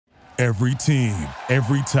Every team,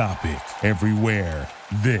 every topic, everywhere.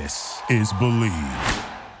 This is Believe.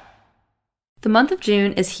 The month of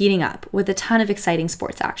June is heating up with a ton of exciting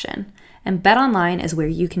sports action, and BetOnline is where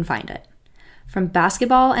you can find it. From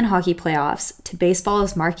basketball and hockey playoffs to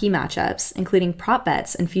baseball's marquee matchups, including prop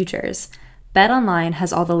bets and futures, BetOnline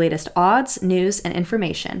has all the latest odds, news, and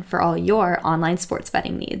information for all your online sports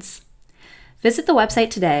betting needs. Visit the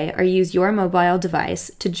website today or use your mobile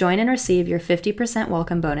device to join and receive your 50%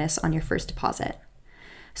 welcome bonus on your first deposit.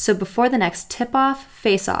 So before the next tip-off,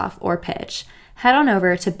 face-off, or pitch, head on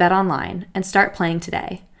over to BetOnline and start playing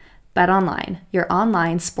today. BetOnline, your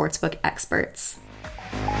online sportsbook experts.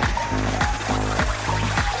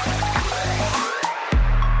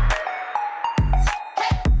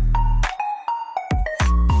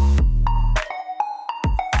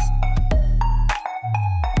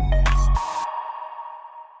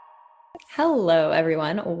 Hello,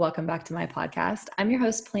 everyone. Welcome back to my podcast. I'm your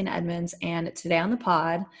host, Polina Edmonds, and today on the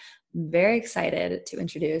pod, I'm very excited to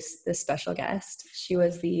introduce this special guest. She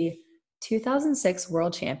was the 2006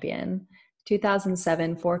 World Champion,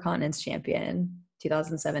 2007 Four Continents Champion,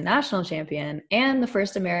 2007 National Champion, and the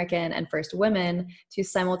first American and first women to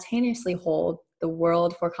simultaneously hold the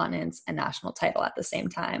World Four Continents and National title at the same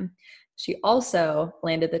time. She also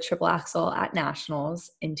landed the triple axel at Nationals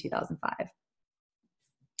in 2005.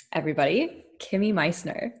 Everybody, Kimmy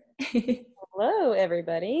Meissner. Hello,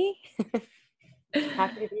 everybody.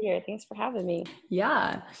 Happy to be here. Thanks for having me.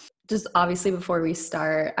 Yeah. Just obviously before we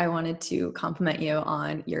start, I wanted to compliment you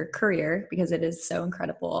on your career because it is so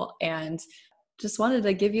incredible. And just wanted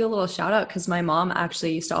to give you a little shout out because my mom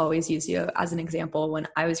actually used to always use you as an example when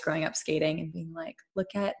I was growing up skating and being like,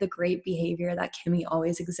 look at the great behavior that Kimmy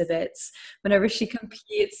always exhibits whenever she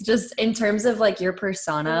competes, just in terms of like your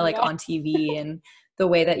persona, like on TV and the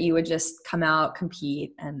way that you would just come out,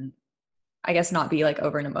 compete, and I guess not be like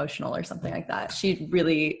over and emotional or something like that. She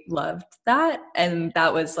really loved that. And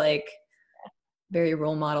that was like very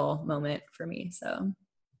role model moment for me. So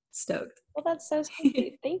stoked. Well, that's so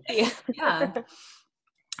sweet. Thank you. Yeah.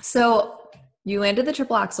 So you landed the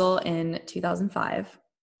triple axel in 2005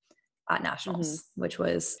 at Nationals, which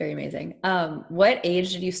was very amazing. What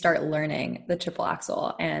age did you start learning the triple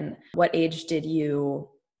axel and what age did you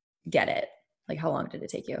get it? Like how long did it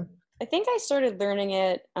take you? I think I started learning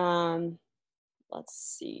it, let's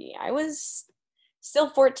see, I was still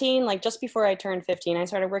 14, like just before I turned 15. I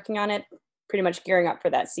started working on it, pretty much gearing up for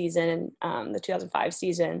that season, the 2005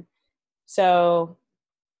 season. So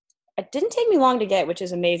it didn't take me long to get, which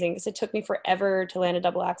is amazing because it took me forever to land a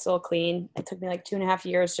double axel clean. It took me like 2.5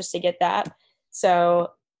 years just to get that.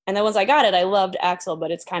 So, and then once I got it, I loved axel,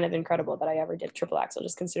 but it's kind of incredible that I ever did triple axel,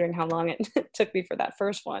 just considering how long it took me for that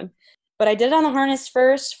first one. But I did it on the harness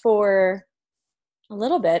first for a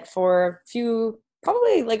little bit, for a few,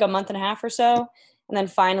 probably like a month and a half or so. And then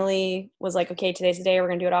finally was like, okay, today's the day, we're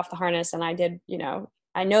going to do it off the harness. And I did,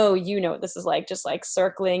 I know what this is like, just like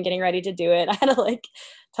circling, getting ready to do it. I had to like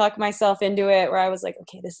talk myself into it where I was like,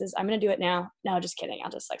 okay, I'm going to do it now. No, just kidding.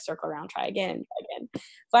 I'll just like circle around, try again.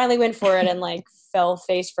 Finally went for it and like fell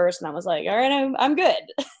face first. And I was like, all right, I'm good.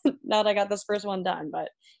 Now that I got this first one done. But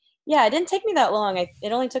yeah, it didn't take me that long.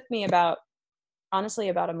 It only took me about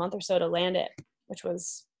a month or so to land it, which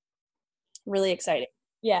was really exciting.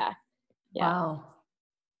 Yeah. Wow.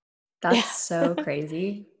 That's so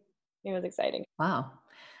crazy. It was exciting. Wow.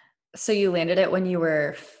 So you landed it when you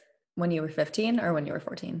were 15 or when you were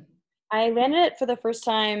 14? I landed it for the first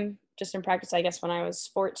time just in practice, I guess, when I was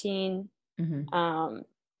 14.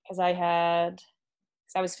 Because I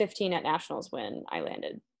was 15 at Nationals when I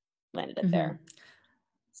landed it there.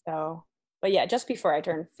 So, but yeah, just before I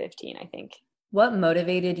turned 15, I think. What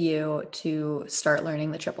motivated you to start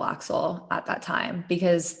learning the triple axel at that time?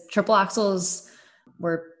 Because triple axels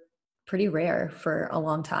were pretty rare for a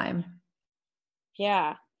long time.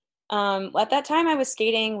 Yeah. At that time I was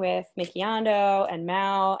skating with Mickey Ando and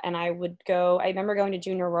Mao, and I remember going to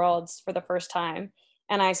Junior Worlds for the first time,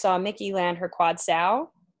 and I saw Mickey land her quad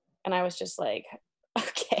sow, and I was just like,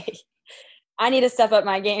 okay, I need to step up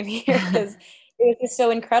my game here because it was just so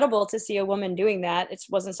incredible to see a woman doing that. It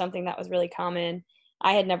wasn't something that was really common.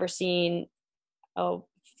 I had never seen a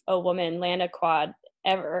woman land a quad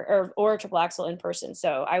ever or a triple axel in person.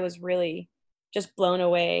 So I was really just blown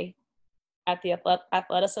away at the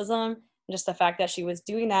athleticism and just the fact that she was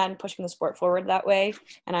doing that and pushing the sport forward that way.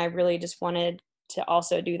 And I really just wanted to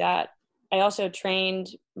also do that. I also trained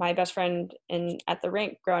my best friend at the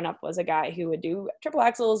rink growing up was a guy who would do triple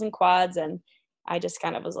axels and quads. And I just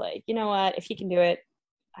kind of was like, you know what, if he can do it,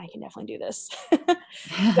 I can definitely do this.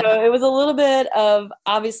 So it was a little bit of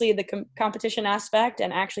obviously the competition aspect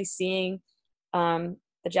and actually seeing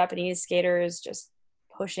the Japanese skaters just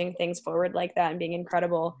pushing things forward like that and being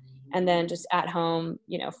incredible. And then just at home,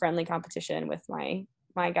 friendly competition with my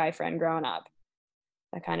guy friend growing up.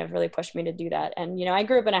 That kind of really pushed me to do that. And, I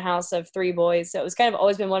grew up in a house of 3 boys. So it was kind of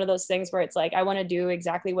always been one of those things where it's like, I want to do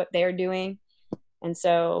exactly what they're doing. And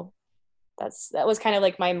so that was kind of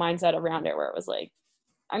like my mindset around it, where it was like,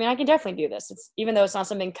 I mean, I can definitely do this. Even though it's not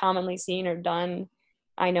something commonly seen or done,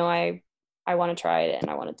 I know I want to try it and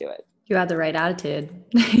I want to do it. You had the right attitude.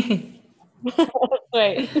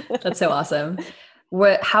 Right. That's so awesome.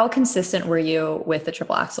 How consistent were you with the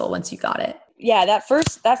triple axel once you got it? Yeah, that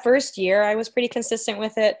first year I was pretty consistent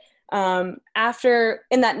with it. After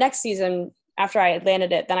in that next season, after I had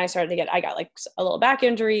landed it, then I got like a little back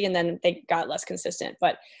injury, and then they got less consistent.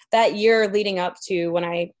 But that year leading up to when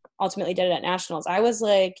I ultimately did it at nationals, I was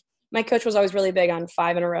like, my coach was always really big on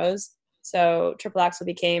 5 in a rows. So triple axel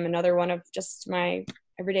became another one of just my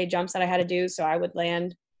everyday jumps that I had to do. So I would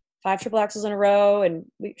land 5 triple axels in a row, and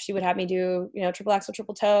she would have me do, triple axel,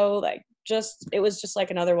 triple toe. It was just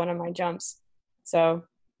like another one of my jumps. So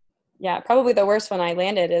yeah, probably the worst one I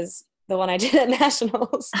landed is the one I did at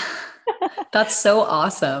nationals. That's so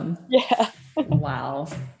awesome. Yeah. Wow.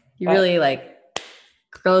 You really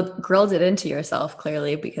grilled it into yourself,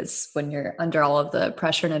 clearly, because when you're under all of the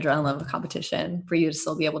pressure and adrenaline of a competition, for you to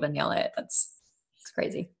still be able to nail it, it's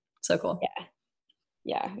crazy. So cool.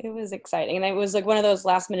 Yeah, it was exciting. And it was like one of those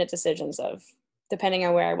last minute decisions of depending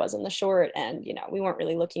on where I was in the short. And, we weren't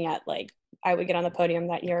really looking at like I would get on the podium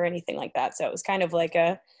that year or anything like that. So it was kind of like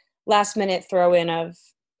a last minute throw in of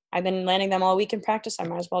I've been landing them all week in practice. I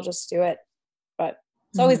might as well just do it. But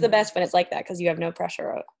it's always the best when it's like that, because you have no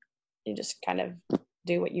pressure. You just kind of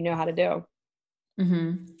do what you know how to do.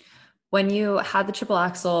 Mm-hmm. When you had the triple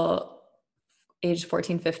axel age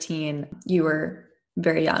 14, 15, you were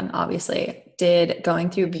very young, obviously. Did going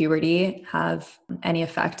through puberty have any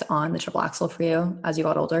effect on the triple axel for you as you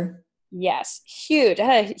got older? Yes, huge. It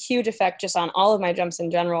had a huge effect just on all of my jumps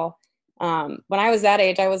in general. When I was that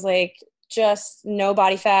age, I was like just no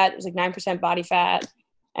body fat. It was like 9% body fat.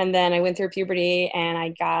 And then I went through puberty and I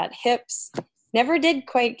got hips. Never did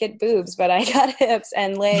quite get boobs, but I got hips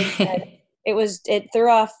and legs. And it threw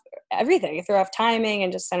off everything. It threw off timing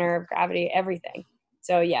and just center of gravity, everything.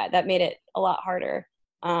 So yeah, that made it a lot harder.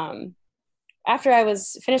 After I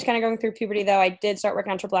was finished kind of going through puberty, though, I did start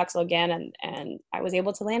working on triple axel again, and I was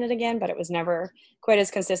able to land it again, but it was never quite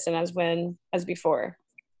as consistent as before.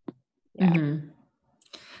 Yeah. Mm-hmm.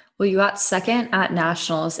 Well, you got second at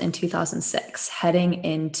nationals in 2006, heading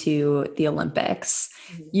into the Olympics.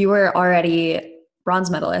 Mm-hmm. You were already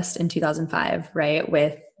bronze medalist in 2005, right?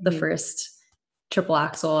 With the first triple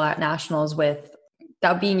axel at nationals, with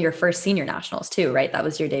that being your first senior nationals too, right? That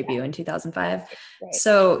was your debut in 2005. Right.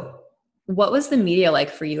 So what was the media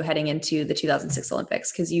like for you heading into the 2006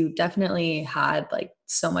 Olympics? Because you definitely had like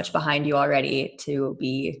so much behind you already to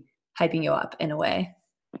be hyping you up in a way.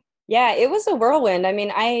 Yeah, it was a whirlwind. I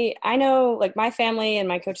mean, I know like my family and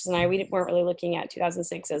my coaches and we weren't really looking at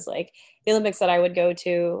 2006 as like the Olympics that I would go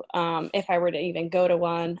to if I were to even go to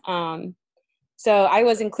one. So I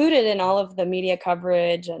was included in all of the media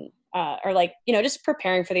coverage and just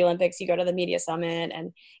preparing for the Olympics. You go to the media summit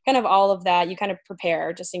and kind of all of that. You kind of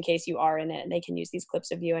prepare just in case you are in it and they can use these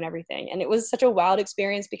clips of you and everything. And it was such a wild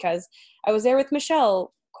experience because I was there with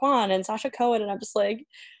Michelle Kwan and Sasha Cohen, and I'm just like,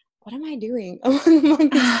 what am I doing among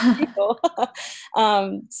these people?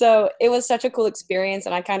 So it was such a cool experience.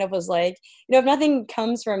 And I kind of was like, if nothing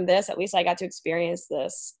comes from this, at least I got to experience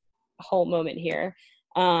this whole moment here.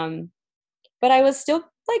 But I was still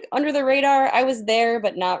like under the radar. I was there,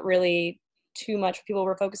 but not really too much people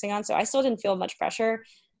were focusing on. So I still didn't feel much pressure.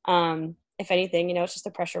 If anything, it's just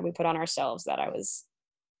the pressure we put on ourselves that I was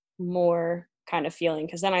more kind of feeling.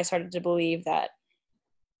 Because then I started to believe that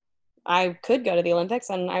I could go to the Olympics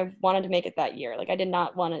and I wanted to make it that year. Like I did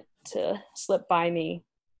not want it to slip by me,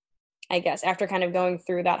 I guess. After kind of going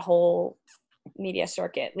through that whole media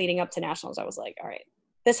circuit leading up to nationals, I was like, all right,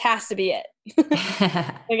 this has to be it.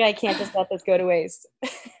 Like I can't just let this go to waste.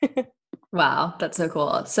 Wow, that's so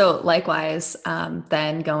cool. So likewise,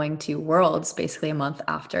 then going to Worlds basically a month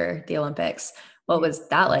after the Olympics, what was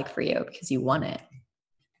that like for you? Because you won it.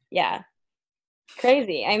 Yeah.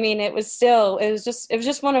 Crazy. I mean, it was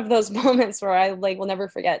just one of those moments where I like will never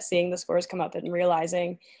forget seeing the scores come up and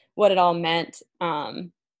realizing what it all meant.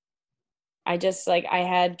 I just I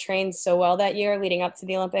had trained so well that year leading up to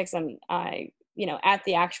the Olympics, and I, at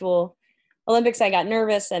the actual Olympics, I got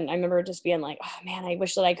nervous, and I remember just being like, oh man, I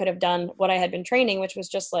wish that I could have done what I had been training, which was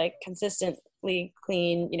just like consistently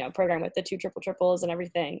clean, program with the 2 triple triples and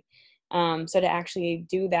everything. So to actually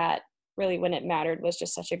do that really when it mattered was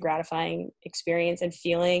just such a gratifying experience and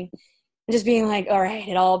feeling, and just being like, all right,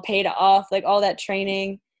 it all paid off, like all that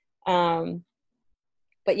training.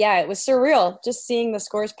 But yeah, it was surreal just seeing the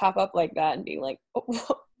scores pop up like that and being like,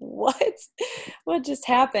 what just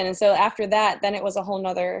happened? And so after that, then it was just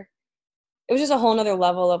a whole nother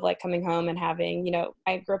level of like coming home and having,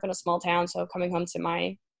 I grew up in a small town. So coming home to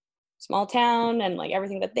my small town and like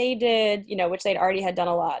everything that they did, which they'd already had done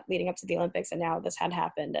a lot leading up to the Olympics. And now this had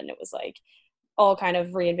happened and it was like all kind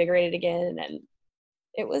of reinvigorated again. And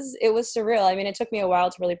it was surreal. I mean, it took me a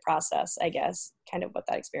while to really process, I guess, kind of what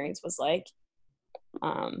that experience was like.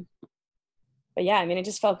 But yeah, I mean, it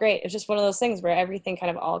just felt great. It was just one of those things where everything kind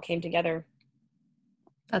of all came together.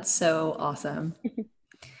 That's so awesome.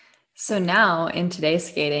 So now in today's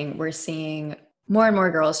skating, we're seeing more and more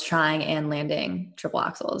girls trying and landing triple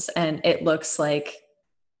axels. And it looks like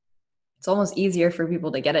it's almost easier for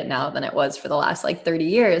people to get it now than it was for the last like 30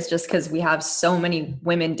 years, just because we have so many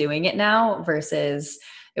women doing it now versus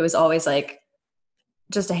it was always like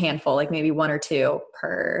just a handful, like maybe one or two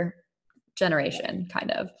per generation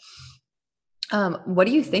kind of. What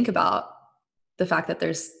do you think about the fact that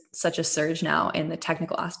there's such a surge now in the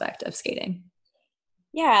technical aspect of skating?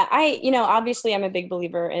 Yeah, obviously I'm a big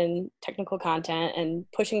believer in technical content and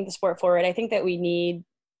pushing the sport forward. I think that you need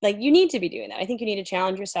to be doing that. I think you need to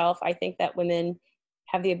challenge yourself. I think that women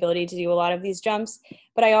have the ability to do a lot of these jumps,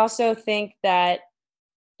 but I also think that,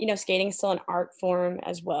 skating is still an art form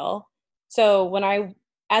as well. So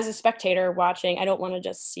as a spectator watching, I don't want to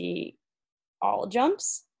just see all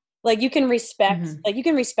jumps. Like you can respect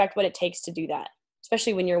what it takes to do that,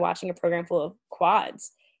 especially when you're watching a program full of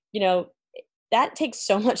quads. That takes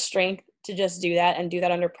so much strength to just do that and do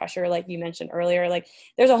that under pressure, like you mentioned earlier. Like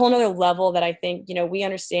there's a whole nother level that I think, we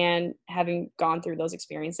understand having gone through those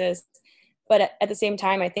experiences. But at the same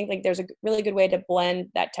time, I think like there's a really good way to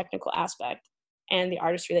blend that technical aspect and the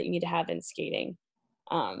artistry that you need to have in skating.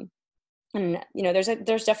 There's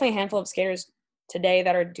definitely a handful of skaters today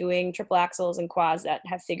that are doing triple axels and quads that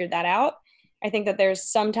have figured that out. I think that there's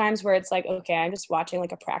some times where it's like, okay, I'm just watching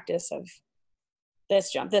like a practice of this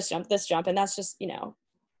jump, and that's just,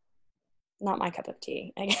 not my cup of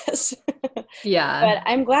tea, I guess. Yeah. But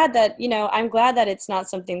I'm glad that it's not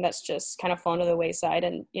something that's just kind of fallen to the wayside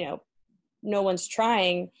and, no one's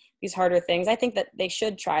trying these harder things. I think that they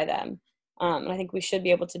should try them. And I think we should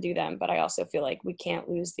be able to do them, but I also feel like you can't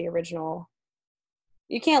lose the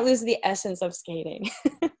essence of skating,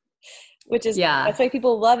 which is, that's why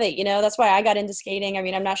people love it. That's why I got into skating. I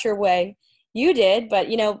mean, I'm not sure why you did, but,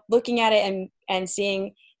 looking at it and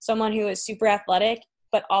seeing someone who is super athletic,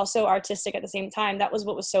 but also artistic at the same time, that was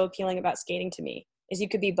what was so appealing about skating to me, is you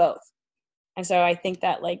could be both. And so I think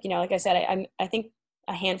that like I said, I think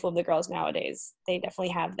a handful of the girls nowadays, they definitely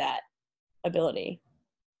have that ability.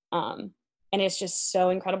 And it's just so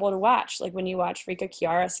incredible to watch. Like when you watch Rika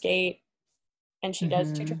Chiara skate and she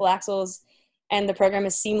does 2 triple axels and the program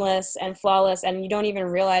is seamless and flawless and you don't even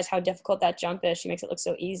realize how difficult that jump is. She makes it look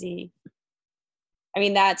so easy. I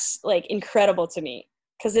mean, that's like incredible to me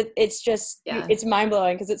because it's just, it's mind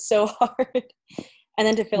blowing because it's so hard. And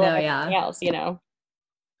then to fill up everything else,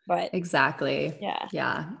 but exactly.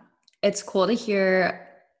 Yeah. It's cool to hear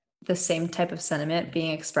the same type of sentiment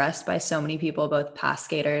being expressed by so many people, both past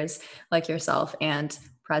skaters like yourself and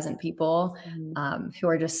present people, who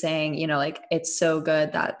are just saying, like, it's so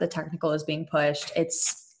good that the technical is being pushed.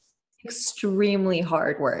 It's extremely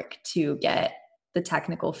hard work to get the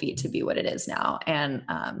technical feat to be what it is now. And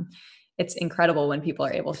it's incredible when people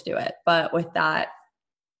are able to do it. But with that,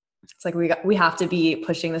 it's like we have to be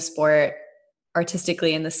pushing the sport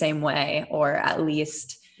artistically in the same way, or at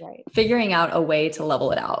least figuring out a way to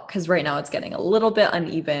level it out. Because right now it's getting a little bit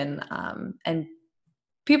uneven, and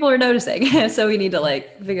people are noticing. So we need to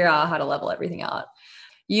like figure out how to level everything out.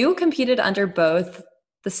 You competed under both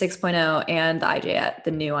the 6.0 and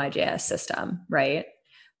the new IJS system, right?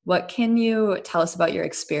 What can you tell us about your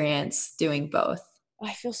experience doing both?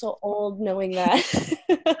 I feel so old knowing that.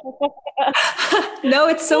 No,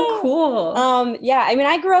 it's so cool. Yeah, I mean,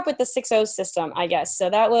 I grew up with the 6.0 system, I guess. So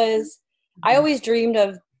that was, I always dreamed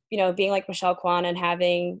of, being like Michelle Kwan and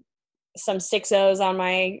having some 6.0s on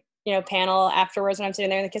my, panel afterwards when I'm sitting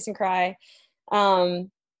there in the kiss and cry.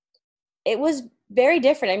 It was very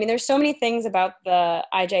different. I mean, there's so many things about the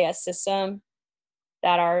IJS system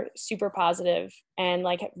that are super positive. And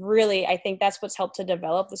like, really, I think that's what's helped to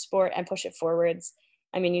develop the sport and push it forwards.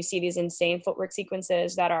 I mean, you see these insane footwork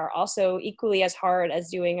sequences that are also equally as hard as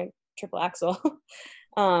doing a triple axel.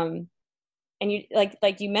 And you like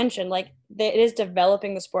you mentioned, like it is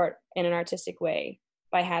developing the sport in an artistic way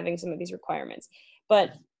by having some of these requirements.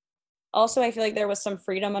 But also I feel like there was some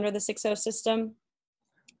freedom under the 6-0 system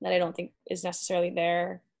that I don't think is necessarily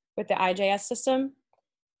there with the IJS system,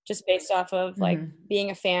 just based off of like being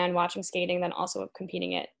a fan, watching skating, then also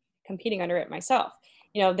competing under it myself.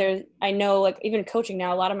 You know, I know like even coaching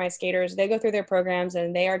now, a lot of my skaters, they go through their programs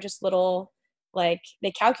and they are just little, like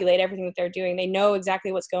they calculate everything that they're doing. They know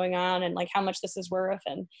exactly what's going on and like how much this is worth.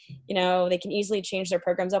 And, you know, they can easily change their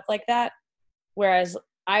programs up like that. Whereas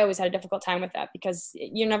I always had a difficult time with that because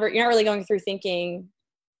you're not really going through thinking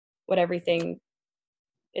what everything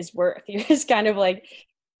is worth. You're just kind of like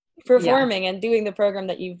performing and doing the program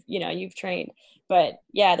that you've trained. But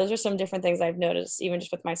yeah, those are some different things I've noticed even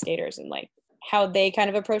just with my skaters and like how they kind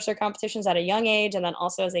of approach their competitions at a young age and then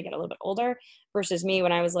also as they get a little bit older versus me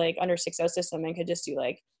when I was like under 6-0 system and could just do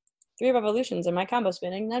like 3 revolutions in my combo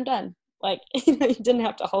spinning and I'm done. Like you didn't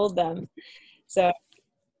have to hold them. So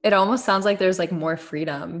it almost sounds like there's like more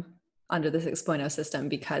freedom under the 6.0 system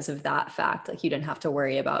because of that fact. Like you didn't have to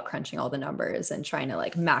worry about crunching all the numbers and trying to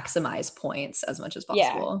like maximize points as much as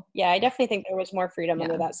possible. Yeah, I definitely think there was more freedom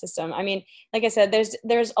under that system. I mean, like I said,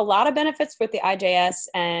 there's a lot of benefits with the IJS,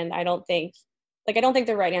 and I don't think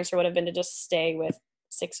the right answer would have been to just stay with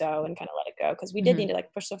 6.0 and kind of let it go because we did need to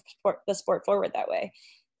like push the sport forward that way.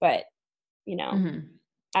 But you know,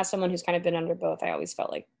 as someone who's kind of been under both, I always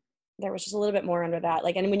felt like there was just a little bit more under that.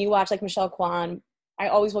 Like, and when you watch like Michelle Kwan, I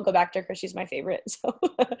always will go back to her because she's my favorite. So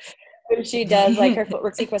when she does like her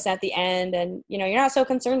footwork sequence at the end and, you know, you're not so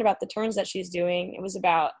concerned about the turns that she's doing. It was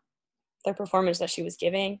about the performance that she was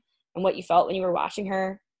giving and what you felt when you were watching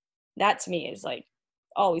her. That to me is like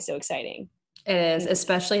always so exciting. It is,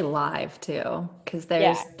 especially live too. Cause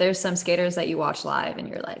there's some skaters that you watch live and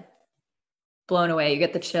you're like blown away. You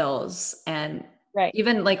get the chills and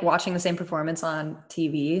even like watching the same performance on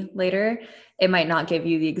TV later, it might not give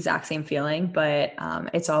you the exact same feeling, but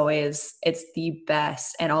it's the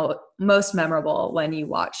best and most memorable when you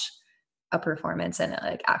watch a performance and it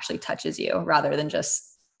like actually touches you rather than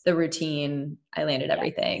just the routine. I landed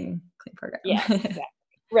everything, clean program. Yeah, exactly.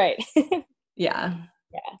 Right. Yeah.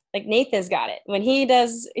 Like Nathan's got it. When he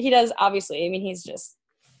does obviously, I mean, he's just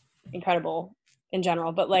incredible in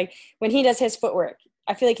general, but like when he does his footwork,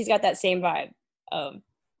 I feel like he's got that same vibe of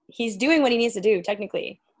he's doing what he needs to do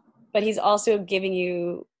technically, but he's also giving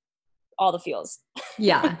you all the feels.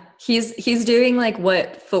 Yeah. He's doing like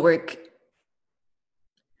what footwork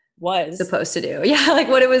was supposed to do. Yeah. Like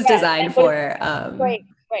what it was designed for. Right.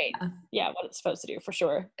 Yeah. What it's supposed to do for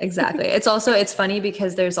sure. Exactly. It's funny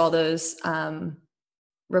because there's all those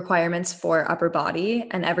requirements for upper body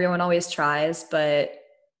and everyone always tries, but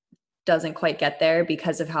doesn't quite get there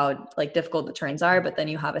because of how like difficult the turns are. But then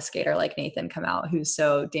you have a skater like Nathan come out who's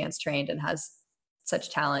so dance trained and has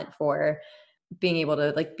such talent for being able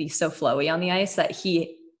to like be so flowy on the ice that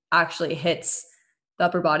he actually hits the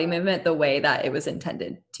upper body movement the way that it was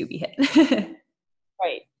intended to be hit.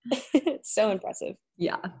 Right. It's so impressive.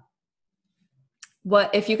 Yeah.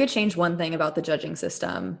 What if you could change one thing about the judging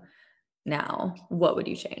system now, what would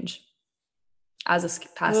you change as a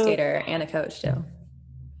past skater and a coach too?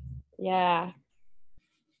 Yeah.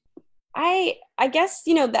 I guess,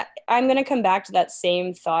 you know, that I'm going to come back to that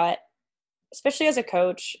same thought, especially as a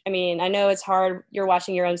coach. I mean, I know it's hard. You're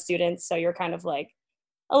watching your own students, so you're kind of like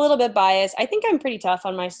a little bit biased. I think I'm pretty tough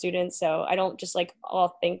on my students, so I don't just like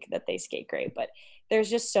all think that they skate great, but there's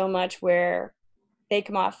just so much where they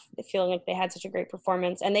come off feeling like they had such a great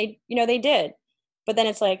performance and they, you know, they did. But then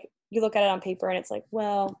it's like, you look at it on paper and it's like,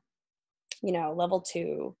 well, you know, level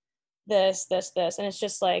 2, this. And it's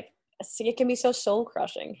just like, it can be so soul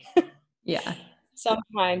crushing. Yeah.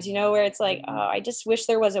 Sometimes, you know, where it's like, oh, I just wish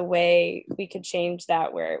there was a way we could change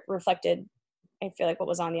that where it reflected, I feel like, what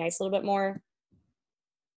was on the ice a little bit more.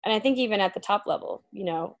 And I think even at the top level, you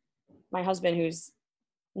know, my husband, who's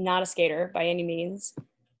not a skater by any means,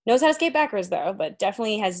 knows how to skate backwards though, but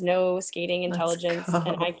definitely has no skating intelligence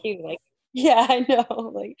and IQ. Like, yeah, I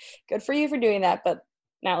know. Like, good for you for doing that, but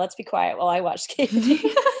now let's be quiet while I watch skating.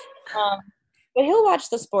 But he'll watch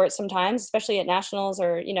the sport sometimes, especially at nationals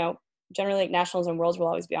or, you know, generally like nationals and worlds will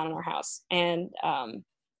always be on in our house. And,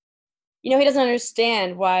 you know, he doesn't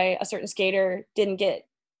understand why a certain skater didn't get,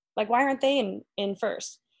 like, why aren't they in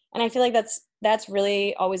first? And I feel like that's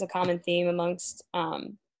really always a common theme amongst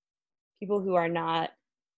people who are not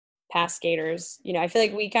past skaters. You know, I feel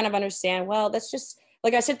like we kind of understand, well, that's just,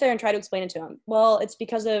 like, I sit there and try to explain it to him. Well, it's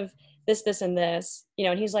because of this, and this, you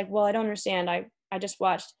know, and he's like, well, I don't understand. I just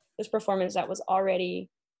watched this performance that was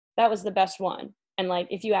the best one. And like,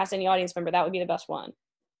 if you ask any audience member, that would be the best one.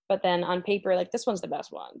 But then on paper, like, this one's the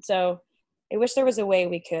best one. So I wish there was a way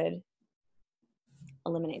we could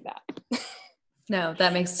eliminate that. No,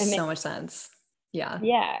 that makes so much sense. Yeah.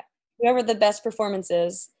 Yeah. whoever the best performance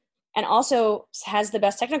is, and also has the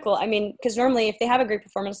best technical. I mean, because normally if they have a great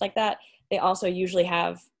performance like that, they also usually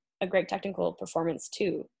have a great technical performance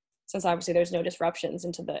too, since obviously there's no disruptions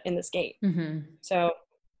in the skate. So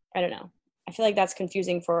I don't know. I feel like that's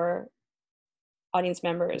confusing for audience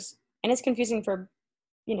members, and it's confusing for,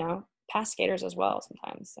 past skaters as well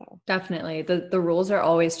sometimes. So definitely the rules are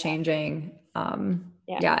always changing.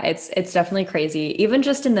 Yeah, it's definitely crazy. Even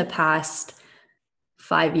just in the past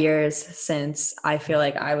 5 years since I feel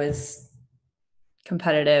like I was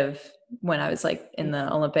competitive when I was like in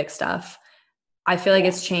the Olympic stuff, I feel like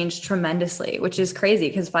it's changed tremendously, which is crazy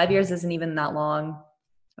because 5 years isn't even that long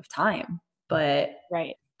of time. But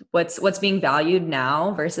right. What's being valued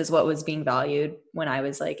now versus what was being valued when I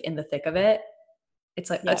was like in the thick of it, it's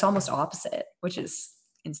like it's almost opposite, which is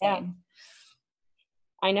insane.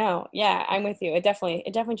 Yeah. I know. Yeah, I'm with you. It definitely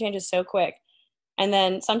changes so quick. And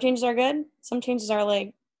then some changes are good. Some changes are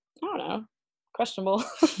like, I don't know, questionable.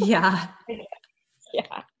 Yeah.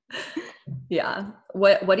 Yeah. Yeah.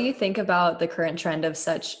 What do you think about the current trend of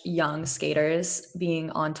such young skaters being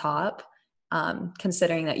on top?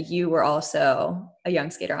 Considering that you were also a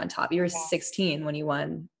young skater on top. You were 16 when you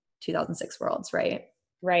won 2006 Worlds, right?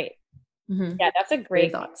 Right. Mm-hmm. Yeah, that's a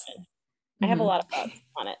great thoughts. question. I have a lot of thoughts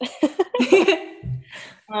on it.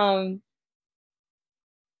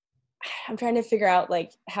 I'm trying to figure out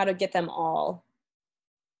like how to get them all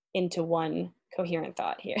into one coherent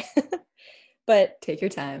thought here. But take your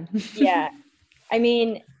time. Yeah. I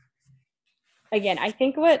mean, again, I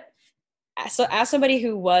think so as somebody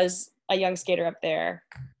who was a young skater up there,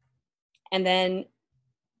 and then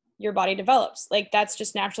your body develops, like that's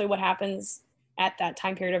just naturally what happens at that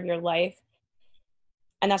time period of your life.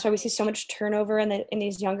 And that's why we see so much turnover in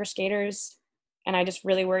these younger skaters. And I just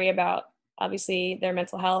really worry about obviously their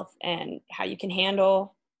mental health and how you can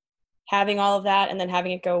handle having all of that and then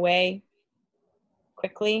having it go away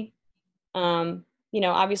quickly.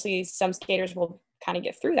 Obviously some skaters will kind of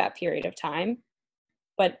get through that period of time,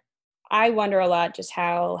 but I wonder a lot just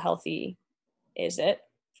how healthy is it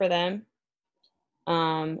for them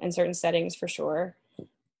in certain settings for sure.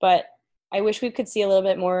 But I wish we could see a little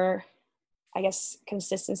bit more, I guess,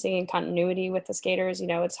 consistency and continuity with the skaters.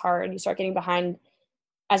 It's hard. You start getting behind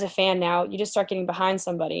as a fan now, you just start getting behind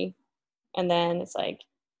somebody and then it's like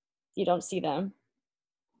you don't see them.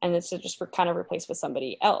 And it's just kind of replaced with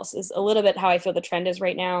somebody else is a little bit how I feel the trend is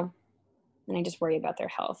right now. And I just worry about their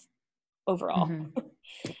health overall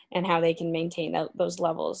and how they can maintain those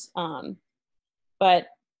levels. But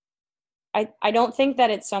I don't think that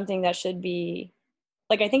it's something that should be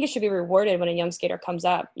like, I think it should be rewarded when a young skater comes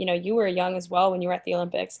up. You were young as well when you were at the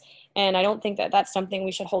Olympics. And I don't think that that's something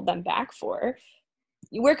we should hold them back for.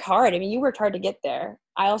 You work hard. I mean, you worked hard to get there.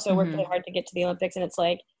 I also worked really hard to get to the Olympics. And it's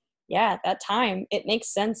like, yeah, that time, it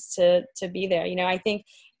makes sense to be there. I think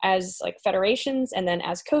as like federations and then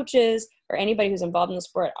as coaches or anybody who's involved in the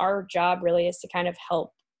sport, our job really is to kind of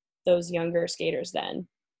help those younger skaters then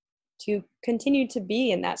to continue to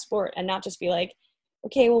be in that sport and not just be like,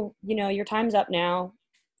 okay, well, your time's up now.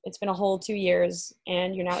 It's been a whole 2 years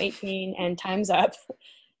and you're now 18 and time's up.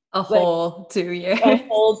 Whole 2 years. A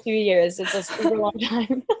whole 2 years. It's a super long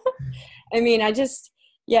time. I mean, I guess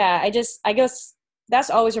that's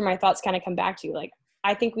always where my thoughts kind of come back to. Like,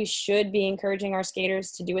 I think we should be encouraging our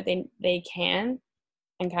skaters to do what they can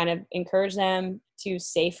and kind of encourage them to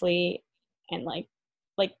safely and like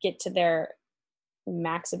get to their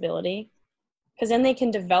max ability, because then they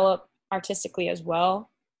can develop artistically as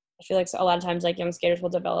well. I feel like a lot of times like young skaters will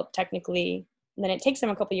develop technically and then it takes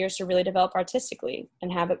them a couple years to really develop artistically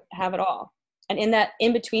and have it all. And in that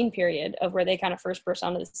in between period of where they kind of first burst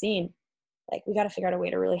onto the scene, like we got to figure out a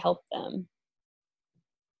way to really help them.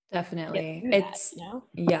 Definitely.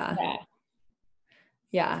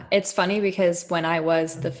 Yeah. It's funny because when I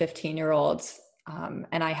was the 15-year-old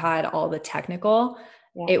and I had all the technical,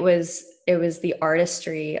 it was the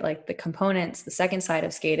artistry, like the components, the second side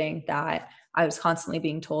of skating that I was constantly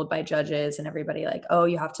being told by judges and everybody like, oh,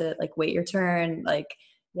 you have to like wait your turn, like,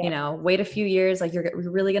 wait a few years, like you're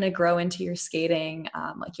really going to grow into your skating.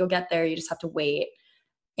 Like you'll get there. You just have to wait.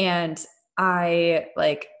 And I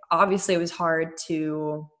like, obviously it was hard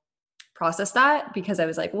to process that because I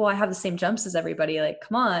was like, well, I have the same jumps as everybody, like,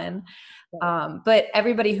 come on. But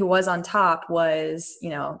everybody who was on top was,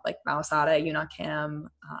 like Mausada, Yuna Kim,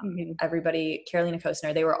 everybody, Carolina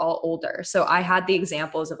Kostner, they were all older. So I had the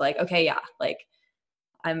examples of like, okay, yeah, like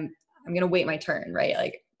I'm going to wait my turn, right?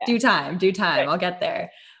 Like due time, right. I'll get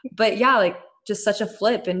there. But yeah, like just such a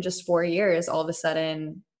flip in just 4 years, all of a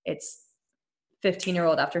sudden it's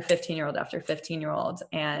 15-year-old after 15-year-old after 15-year-old.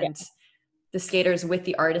 And the skaters with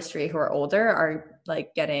the artistry who are older are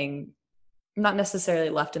like getting not necessarily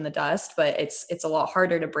left in the dust, but it's a lot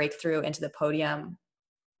harder to break through into the podium,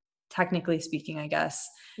 technically speaking, I guess,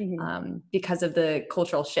 because of the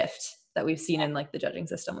cultural shift that we've seen in like the judging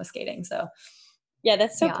system with skating. So yeah,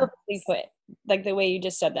 that's so perfectly put, like the way you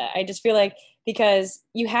just said that. I just feel like because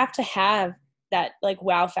you have to have that like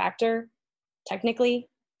wow factor technically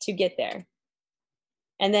to get there.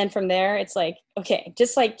 And then from there, it's like, okay,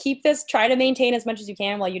 just like keep this, try to maintain as much as you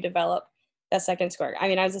can while you develop that second score. I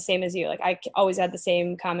mean, I was the same as you. Like I always had the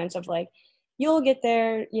same comments of like, you'll get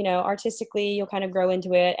there, you know, artistically, you'll kind of grow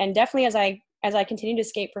into it. And definitely as I continue to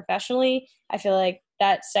skate professionally, I feel like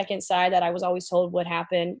that second side that I was always told would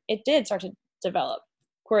happen, it did start to develop.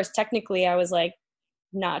 Of course, technically I was like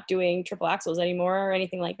not doing triple axels anymore or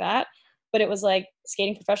anything like that. But it was like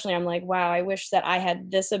skating professionally, I'm like, wow, I wish that I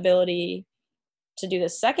had this ability to do the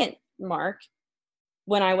second mark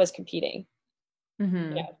when I was competing.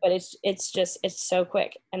 Yeah, but it's so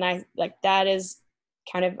quick. And I like that is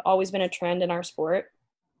kind of always been a trend in our sport.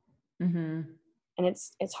 And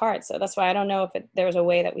it's hard. So that's why I don't know if there's a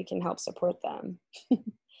way that we can help support them. Those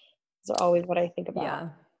are always what I think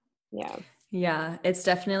about. Yeah. It's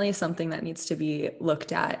definitely something that needs to be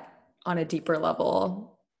looked at on a deeper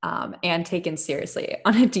level, and taken seriously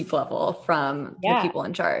on a deep level from the people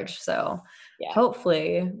in charge. So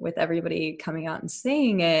hopefully with everybody coming out and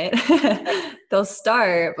saying it, they'll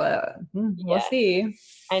start, but we'll see.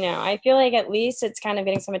 I know. I feel like at least it's kind of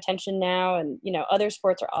getting some attention now. And, you know, other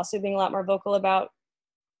sports are also being a lot more vocal about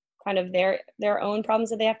kind of their own problems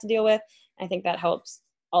that they have to deal with. I think that helps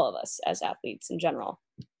all of us as athletes in general,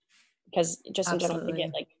 because just in general to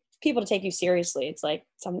get like people to take you seriously, it's like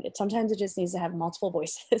sometimes it just needs to have multiple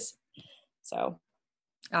voices. So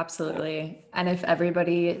absolutely. And if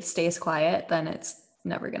everybody stays quiet, then it's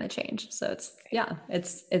never going to change. So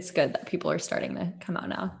it's good that people are starting to come out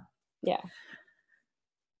now. Yeah.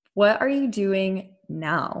 What are you doing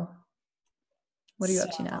now? What are you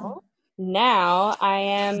up to now? Now I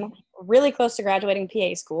am really close to graduating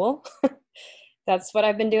PA school. That's what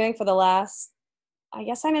I've been doing for the last, I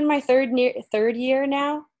guess I'm in my third year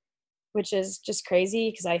now, which is just crazy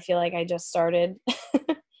because I feel like I just started.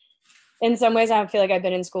 In some ways, I feel like I've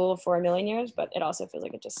been in school for a million years, but it also feels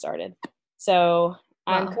like it just started. So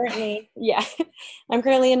I'm currently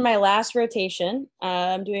in my last rotation.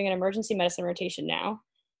 I'm doing an emergency medicine rotation now.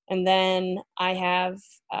 And then I have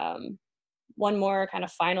one more kind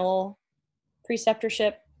of final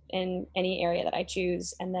preceptorship in any area that I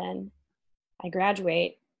choose. And then I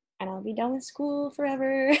graduate and I'll be done with school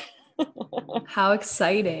forever. How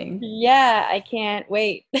exciting. Yeah, I can't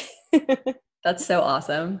wait. That's so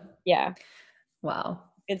awesome. Yeah. Wow.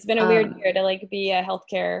 It's been a weird year to like be a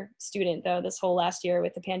healthcare student though, this whole last year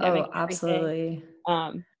with the pandemic. Oh, absolutely.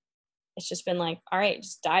 It's just been like, all right,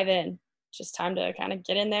 just dive in. It's just time to kind of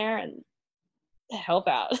get in there and help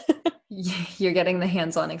out. You're getting the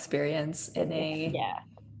hands-on experience in a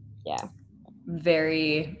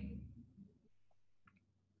very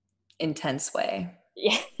intense way.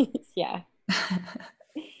 Yeah.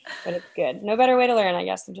 But it's good. No better way to learn, I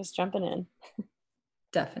guess, than just jumping in.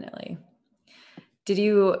 Definitely. Did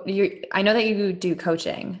you I know that you do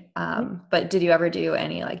coaching, but did you ever do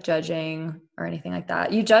any like judging or anything like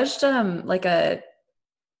that? You judged like the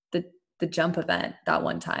jump event that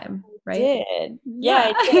one time, right? I did.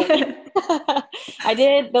 Yeah, I did. I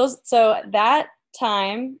did those. So that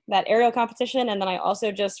time, that aerial competition, and then I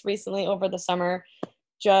also just recently over the summer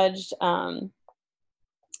judged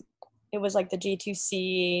it was like the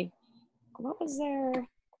G2C, what was there?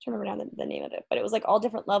 I don't remember now the name of it, but it was like all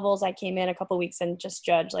different levels. I came in a couple weeks and just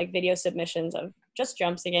judged like video submissions of just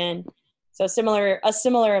jumps again. So a similar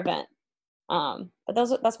event. But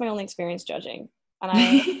that's my only experience judging, and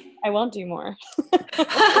I won't do more.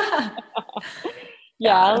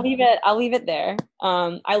 I'll leave it there.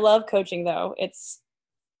 I love coaching though. It's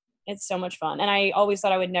so much fun. And I always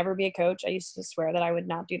thought I would never be a coach. I used to swear that I would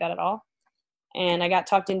not do that at all. And I got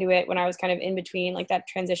talked into it when I was kind of in between like that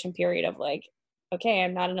transition period of like, okay,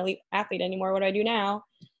 I'm not an elite athlete anymore. What do I do now?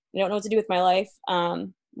 I don't know what to do with my life.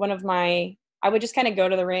 I would just kind of go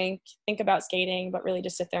to the rink, think about skating, but really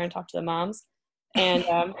just sit there and talk to the moms. And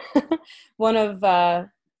one of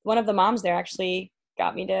the moms there actually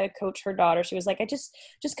got me to coach her daughter. She was like, I just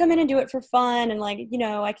come in and do it for fun. And like, you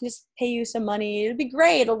know, I can just pay you some money. It'll be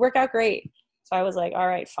great. It'll work out great. So I was like, all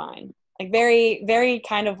right, fine. Like very, very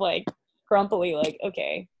kind of like grumpily, like,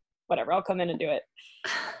 okay, whatever, I'll come in and do it.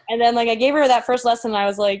 And then like I gave her that first lesson and I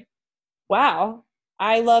was like, wow,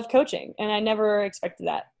 I love coaching. And I never expected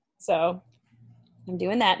that. So I'm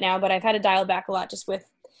doing that now, but I've had to dial back a lot just with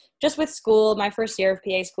school. My first year of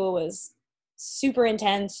PA school was super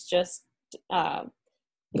intense. Just you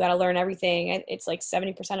got to learn everything. It's like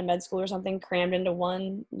 70% of med school or something crammed into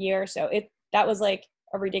 1 year. So that was like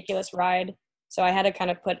a ridiculous ride. So I had to kind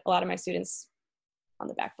of put a lot of my students on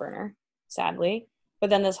the back burner, sadly. But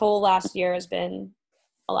then this whole last year has been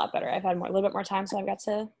a lot better. I've had a little bit more time, so I've got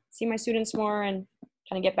to see my students more and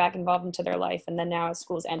kind of get back involved into their life. And then now as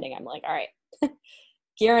school's ending, I'm like, all right,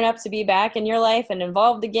 gearing up to be back in your life and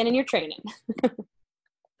involved again in your training.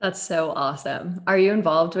 That's so awesome. Are you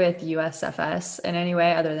involved with USFS in any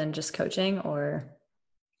way other than just coaching, or?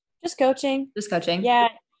 Just coaching. Just coaching? Yeah,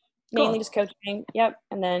 mainly Cool. just coaching. Yep.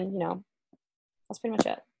 And then, that's pretty much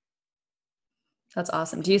it. That's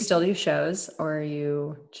awesome. Do you still do shows, or are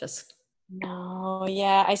you just? No,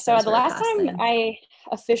 yeah. Those The were a last past time thing. I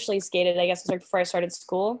officially skated, I guess, was right before I started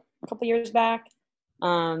school a couple years back.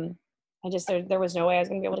 There was no way I was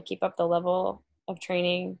going to be able to keep up the level of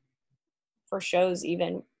training for shows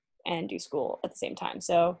even and do school at the same time.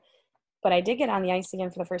 So, but I did get on the ice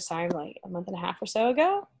again for the first time like a month and a half or so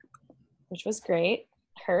ago, which was great.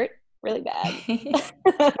 Hurt really bad.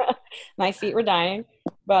 My feet were dying,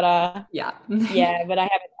 but Yeah. yeah, but I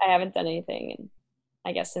haven't done anything, and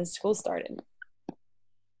I guess since school started.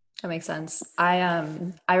 That makes sense. I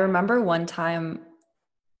remember one time,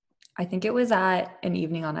 I think it was at an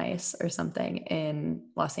Evening on Ice or something in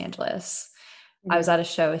Los Angeles. I was at a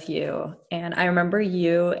show with you, and I remember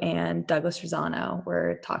you and Douglas Rosano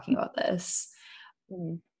were talking about this.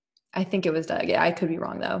 I think it was Doug. Yeah, I could be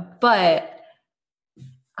wrong though. But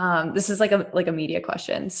this is like a media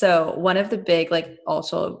question. So one of the big, like,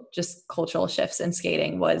 also just cultural shifts in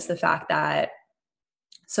skating was the fact that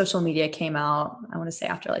social media came out, I want to say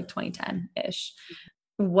after like 2010-ish.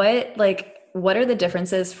 What are the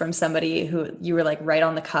differences from somebody who you were like right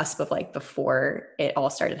on the cusp of like before it all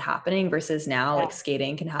started happening versus now? Yeah. Like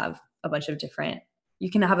skating can have a bunch of different, you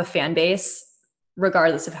can have a fan base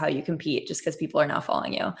regardless of how you compete, just because people are now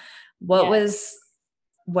following you. What are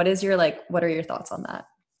your thoughts on that?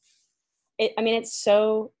 It's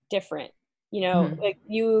so different, like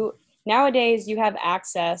nowadays you have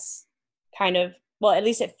access kind of, well, at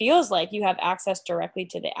least it feels like you have access directly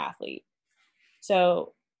to the athlete.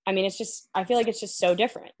 So, I feel like it's just so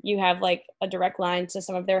different. You have like a direct line to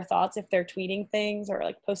some of their thoughts if they're tweeting things or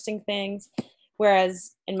like posting things.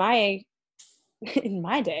 Whereas in my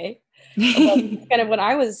day, kind of when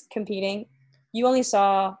I was competing, you only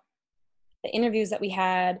saw the interviews that we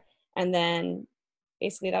had, and then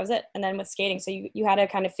basically that was it. And then with skating, so you had to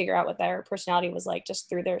kind of figure out what their personality was like just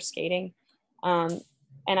through their skating. And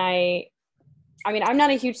I'm not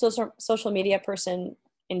a huge social media person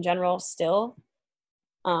in general still.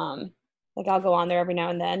 Like I'll go on there every now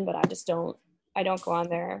and then, but I don't go on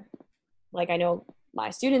there like I know my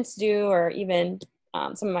students do, or even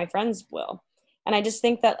some of my friends will. And I just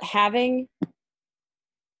think that having,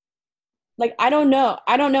 like, I don't know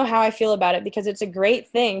how I feel about it, because it's a great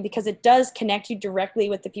thing because it does connect you directly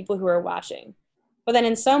with the people who are watching. But then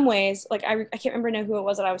in some ways, like I can't remember now who it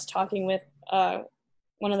was that I was talking with,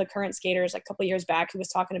 one of the current skaters like a couple years back who was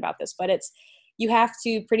talking about this, but you have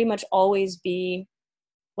to pretty much always be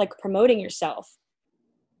like promoting yourself,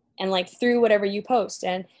 and like through whatever you post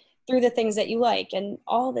and through the things that you like and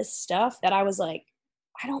all this stuff that I was like,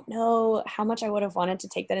 I don't know how much I would have wanted to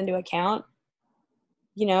take that into account.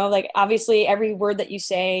 Like obviously every word that you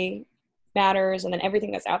say matters, and then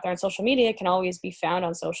everything that's out there on social media can always be found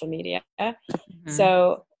on social media. Mm-hmm.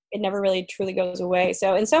 So it never really truly goes away.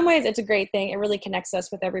 So in some ways it's a great thing. It really connects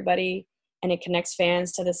us with everybody, and it connects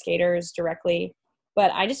fans to the skaters directly.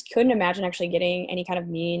 But I just couldn't imagine actually getting any kind of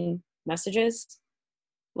mean messages.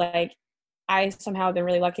 Like I somehow have been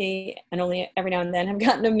really lucky, and only every now and then have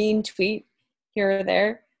gotten a mean tweet here or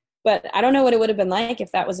there. But I don't know what it would have been like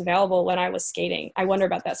if that was available when I was skating. I wonder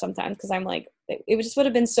about that sometimes, because I'm like, it just would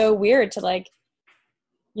have been so weird to like,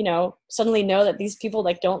 suddenly know that these people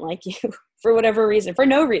like don't like you for whatever reason, for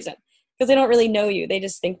no reason, because they don't really know you. They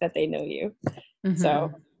just think that they know you. Mm-hmm.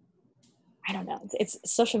 So I don't know. It's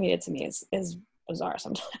social media to me is bizarre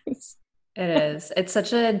sometimes. It is. It's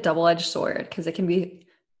such a double-edged sword, because it can be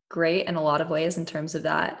great in a lot of ways in terms of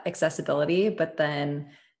that accessibility, but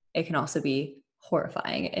then it can also be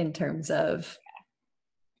horrifying in terms of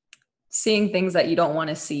seeing things that you don't want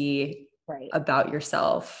to see about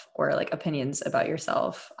yourself, or like opinions about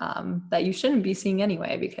yourself that you shouldn't be seeing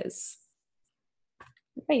anyway, because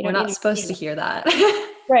we're not supposed to hear that.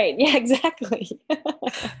 Right. Yeah, exactly.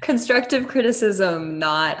 Constructive criticism,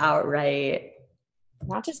 not outright.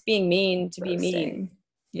 Not just being mean to be mean.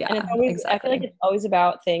 Yeah, and it's always, exactly. I feel like it's always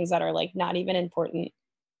about things that are like not even important.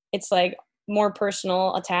 It's like more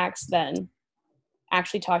personal attacks than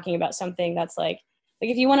actually talking about something that's like Like,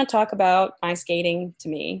 if you want to talk about my skating to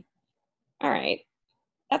me, all right,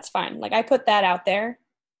 that's fine. Like, I put that out there.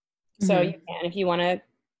 So Mhm. you can, if you want to,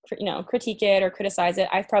 critique it or criticize it.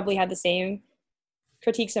 I've probably had the same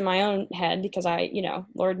critiques in my own head because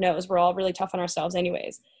Lord knows we're all really tough on ourselves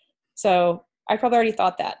anyways. So I probably already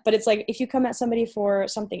thought that. But it's like, if you come at somebody for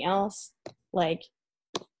something else, like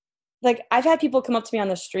I've had people come up to me on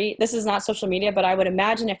the street. This is not social media, but I would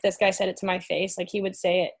imagine if this guy said it to my face, like, he would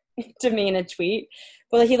say it to me in a tweet.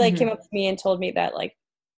 But he came Mhm. up to me and told me that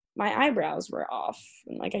my eyebrows were off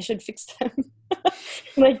and I should fix them.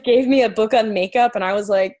 Gave me a book on makeup, and I was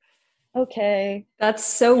like, okay. That's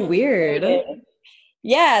so weird.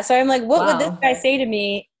 Yeah. So I'm like, what would this Wow. guy say to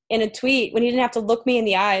me in a tweet when he didn't have to look me in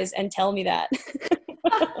the eyes and tell me that?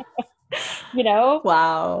 you know?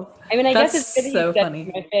 Wow. I mean, I guess it's good That's that he so said it to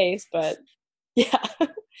funny. my face, but yeah.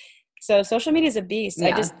 So social media is a beast.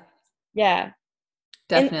 Yeah, Yeah. And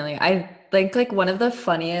definitely. I think like one of the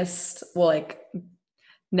funniest, well, like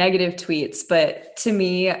negative tweets, but to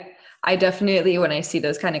me, I definitely, when I see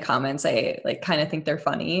those kind of comments, I like kind of think they're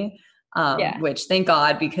funny. yeah, Which thank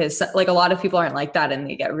God, because like a lot of people aren't like that and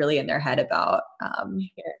they get really in their head about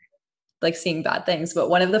sure. like seeing bad things. But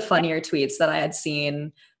one of the funnier tweets that I had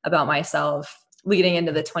seen about myself leading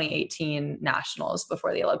into the 2018 nationals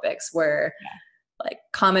before the Olympics were like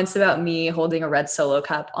comments about me holding a red Solo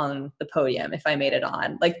cup on the podium if I made it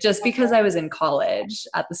on, like just because I was in college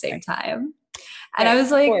at the same time. And I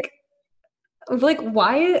Right. was like,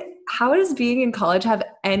 why, how does being in college have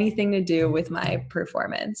anything to do with my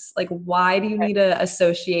performance? Like, why do you Right. need to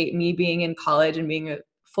associate me being in college and being a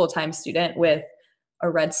full-time student with a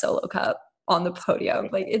red Solo cup on the podium?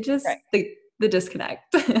 Like, it just, Right. the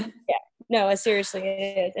disconnect. Yeah. No, seriously,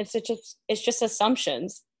 it is. It's just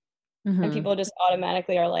assumptions. And Mm-hmm. people just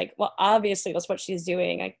automatically are like, well, obviously that's what she's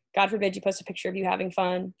doing. Like, God forbid you post a picture of you having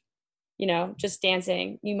fun, just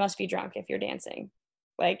dancing. You must be drunk if you're dancing.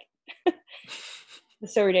 Like,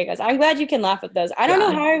 it's so ridiculous. I'm glad you can laugh at those. I don't know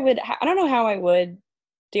Yeah. how I don't know how I would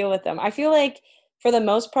deal with them. I feel like for the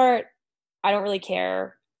most part, I don't really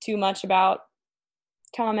care too much about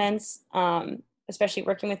comments. Especially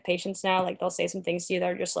working with patients now, like they'll say some things to you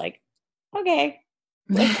that are just like, okay,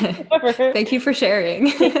 like whatever. Thank you for sharing.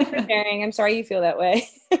 Thank you for sharing. I'm sorry you feel that way.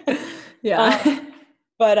 um, Yeah.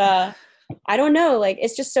 but I don't know. Like,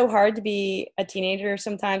 it's just so hard to be a teenager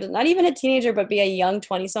sometimes. Not even a teenager, but be a young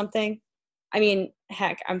 20 something. I mean,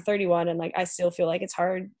 heck, I'm 31 and I still feel like it's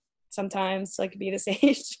hard sometimes to be this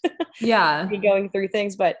age, Yeah. be going through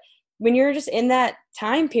things. But when you're just in that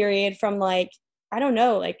time period from I don't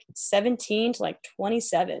know, 17 to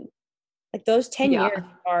 27, those 10 Yeah. years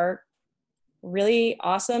are really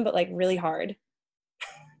awesome, but really hard.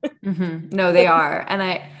 Mm-hmm. No, they are. And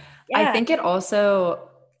I Yeah. think it also,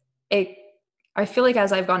 it, I feel like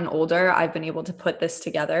as I've gotten older, I've been able to put this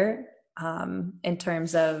together in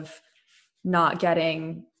terms of not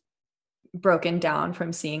getting broken down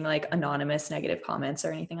from seeing like anonymous negative comments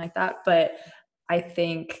or anything like that. But I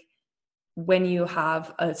think when you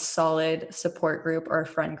have a solid support group or a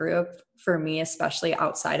friend group, for me, especially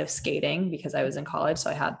outside of skating, because I was in college, so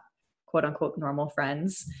I had quote unquote normal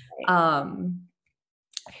friends,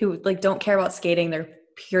 who like don't care about skating. They're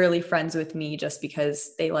purely friends with me just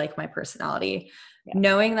because they like my personality. Yeah.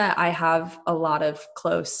 Knowing that I have a lot of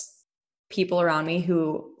close people around me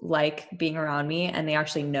who like being around me and they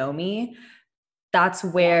actually know me, that's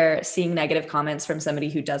where seeing negative comments from somebody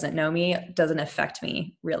who doesn't know me doesn't affect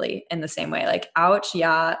me really in the same way. Like, ouch,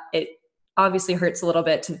 yeah, it obviously hurts a little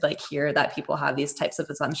bit to hear that people have these types of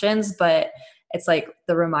assumptions, but it's like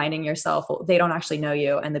the reminding yourself, well, they don't actually know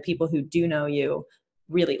you, and the people who do know you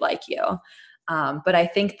really like you. But I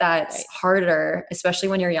think that's harder, especially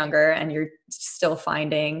when you're younger and you're still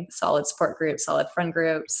finding solid support groups, solid friend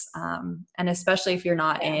groups, and especially if you're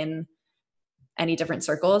not in any different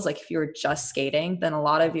circles. Like if you were just skating, then a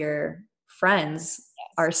lot of your friends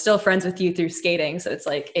are still friends with you through skating. So it's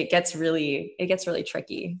like, it gets really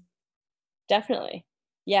tricky. Definitely.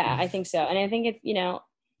 Yeah, I think so. And I think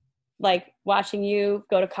watching you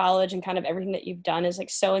go to college and kind of everything that you've done is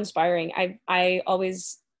so inspiring. I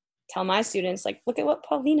always tell my students, look at what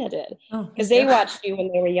Paulina did, because they watched you when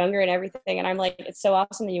they were younger and everything. And I'm like, it's so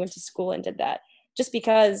awesome that you went to school and did that. Just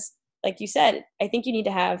because, like you said, I think you need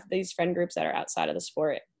to have these friend groups that are outside of the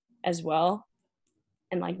sport as well,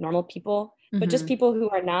 and normal people, but just people who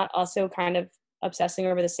are not also kind of obsessing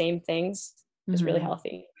over the same things is really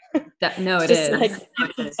healthy. No, it just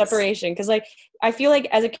is. separation. Because I feel like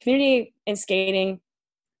as a community in skating,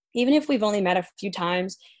 even if we've only met a few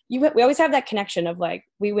times, we always have that connection of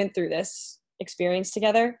we went through this experience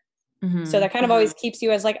together. So that kind of always keeps you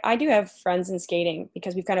as like, I do have friends in skating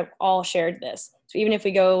because we've kind of all shared this. So even if we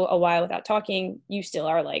go a while without talking, you still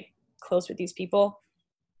are like close with these people.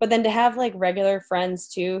 But then to have like regular friends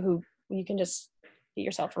too, who you can just be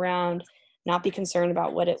yourself around, not be concerned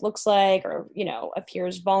about what it looks like or,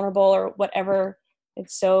 appears vulnerable or whatever.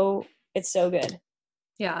 It's so good.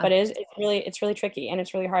 Yeah. But it's really tricky, and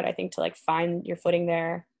it's really hard, I think, to like find your footing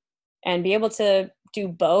there and be able to do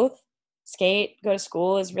both. Skate, go to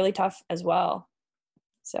school is really tough as well.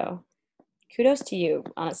 So kudos to you,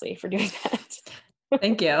 honestly, for doing that.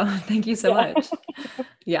 Thank you. Thank you so much.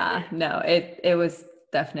 Yeah, no, it was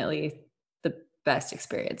definitely the best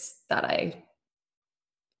experience that I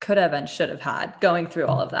could have and should have had going through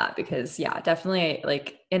all of that, because yeah, definitely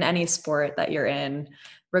like in any sport that you're in,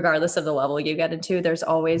 regardless of the level you get into, there's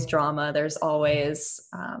always drama. There's always,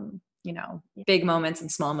 big moments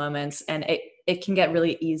and small moments, and it can get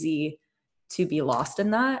really easy to be lost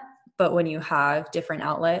in that. But when you have different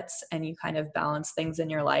outlets and you kind of balance things in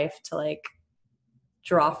your life to like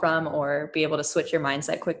draw from or be able to switch your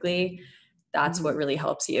mindset quickly, that's what really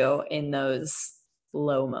helps you in those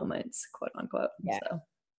low moments, quote unquote. Yeah. So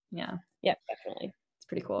yeah. Yeah, definitely. It's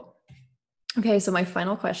pretty cool. Okay, so my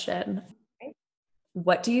final question.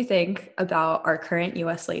 What do you think about our current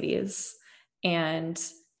US ladies? And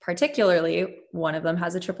particularly, one of them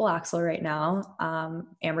has a triple axel right now,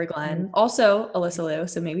 Amber Glenn, also Alyssa Liu,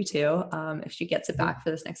 so maybe two, if she gets it back for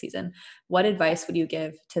this next season. What advice would you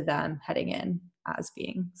give to them heading in as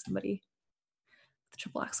being somebody with the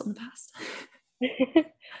triple axel in the past?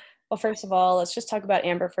 Well, first of all, let's just talk about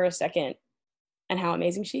Amber for a second and how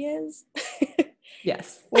amazing she is.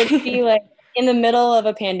 Yes. Would she like in the middle of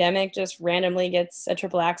a pandemic just randomly gets a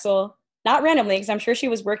triple axel? Not randomly, because I'm sure she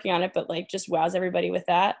was working on it, but like just wows everybody with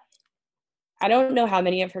that. I don't know how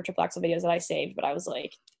many of her triple axel videos that I saved, but I was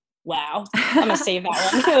like, wow, I'm gonna save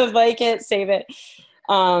that one. Like it, save it.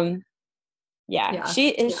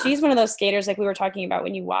 She's one of those skaters like we were talking about.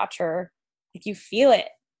 When you watch her, like you feel it.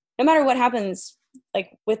 No matter what happens,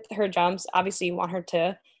 like with her jumps, obviously you want her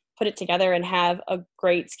to put it together and have a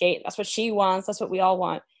great skate. That's what she wants. That's what we all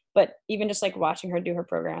want. But even just like watching her do her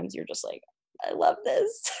programs, you're just like, I love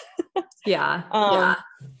this. Yeah.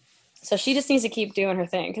 So she just needs to keep doing her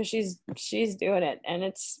thing because she's doing it, and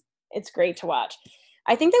it's great to watch.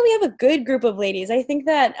 I think that we have a good group of ladies. I think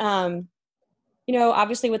that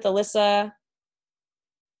obviously with Alyssa,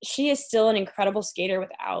 she is still an incredible skater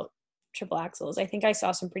without triple axels. I think I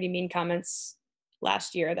saw some pretty mean comments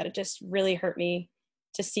last year that it just really hurt me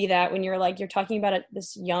to see that, when you're talking about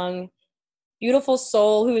this young, beautiful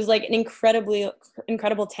soul who is like an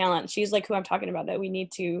incredible talent. She's like who I'm talking about, that we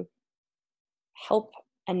need to help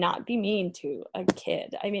and not be mean to a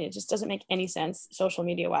kid. I mean, it just doesn't make any sense social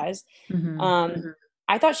media wise.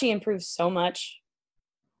 I thought she improved so much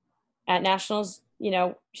at nationals. You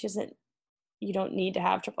don't need to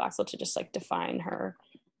have triple axel to just like define her.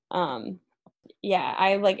 I'm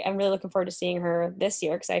really looking forward to seeing her this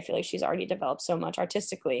year, because I feel like she's already developed so much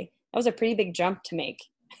artistically. That was a pretty big jump to make.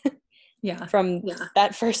 From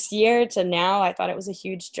that first year to now. I thought it was a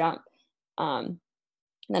huge jump. And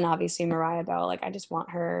then obviously Mariah Bell, like I just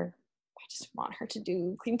want her to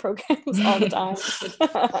do clean programs all the time.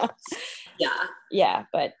 Yeah,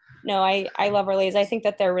 but no, I love our ladies. I think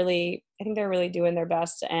they're really doing their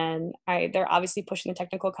best, and they're obviously pushing the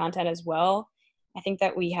technical content as well. I think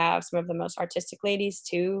that we have some of the most artistic ladies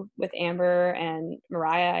too, with Amber and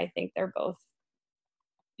Mariah. I think they're both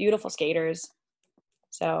beautiful skaters.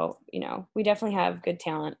 So, we definitely have good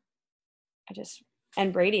talent.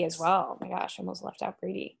 And Brady as well. Oh my gosh, I almost left out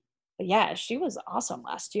Brady. But yeah, she was awesome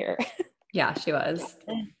last year. Yeah, she was.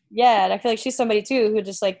 Yeah, and I feel like she's somebody too who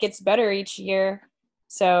just like gets better each year.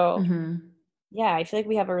 So yeah, I feel like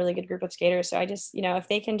we have a really good group of skaters. So I just, if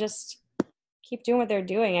they can just keep doing what they're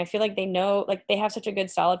doing, I feel like they know, like they have such a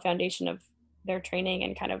good solid foundation of their training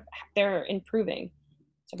and kind of they're improving.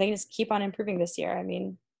 So if they can just keep on improving this year, I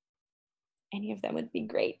mean, any of them would be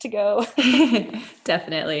great to go.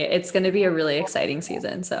 Definitely. It's going to be a really exciting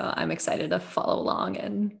season. So I'm excited to follow along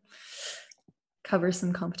and cover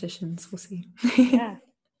some competitions. We'll see. Yeah.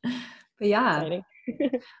 But yeah.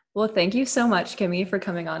 Well, thank you so much, Kimmy, for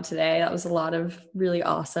coming on today. That was a lot of really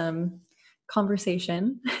awesome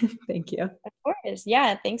conversation. Thank you. Of course.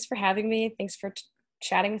 Yeah. Thanks for having me. Thanks for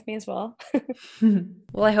chatting with me as well.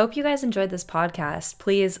 Well, I hope you guys enjoyed this podcast.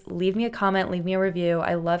 Please leave me a comment, leave me a review.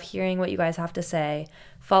 I love hearing what you guys have to say.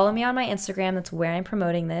 Follow me on my Instagram. That's where I'm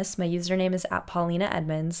promoting this. My username is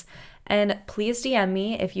 @PaulinaEdmonds. And please DM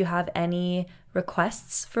me if you have any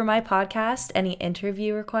requests for my podcast, any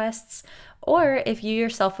interview requests, or if you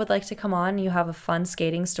yourself would like to come on and you have a fun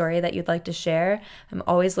skating story that you'd like to share. I'm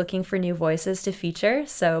always looking for new voices to feature,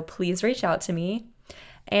 so please reach out to me.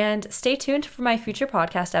 And stay tuned for my future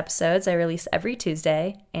podcast episodes. I release every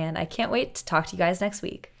Tuesday, and I can't wait to talk to you guys next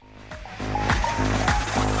week.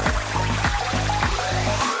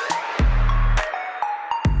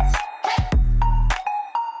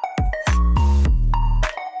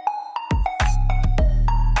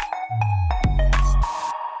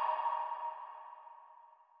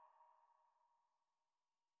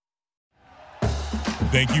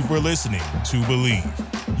 Thank you for listening to Believe.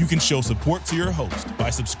 You can show support to your host by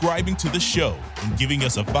subscribing to the show and giving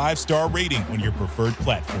us a 5-star rating on your preferred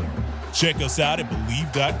platform. Check us out at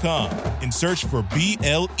Believe.com and search for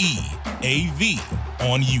BLEAV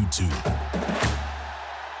on YouTube.